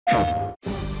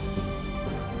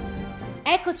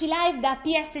Eccoci live da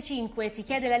PS5, ci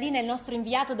chiede la linea il nostro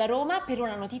inviato da Roma per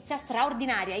una notizia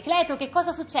straordinaria. Ecleto, che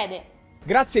cosa succede?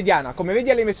 Grazie Diana, come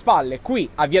vedi alle mie spalle, qui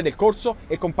a Via del Corso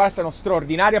è comparsa una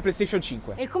straordinaria PlayStation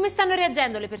 5. E come stanno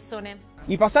reagendo le persone?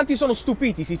 I passanti sono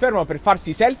stupiti, si fermano per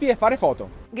farsi selfie e fare foto.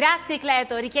 Grazie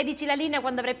Ecleto, richiedici la linea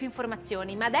quando avrai più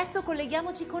informazioni, ma adesso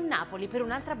colleghiamoci con Napoli per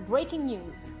un'altra breaking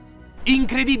news.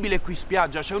 Incredibile qui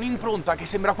spiaggia, c'è un'impronta che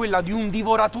sembra quella di un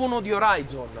divoratuono di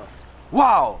Horizon.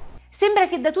 Wow! Sembra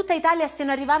che da tutta Italia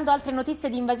stiano arrivando altre notizie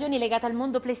di invasioni legate al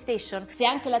mondo PlayStation. Se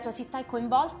anche la tua città è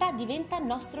coinvolta, diventa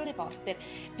nostro reporter.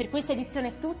 Per questa edizione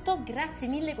è tutto, grazie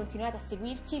mille, continuate a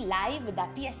seguirci live da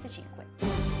PS5.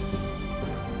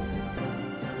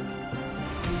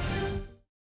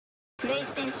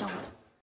 PlayStation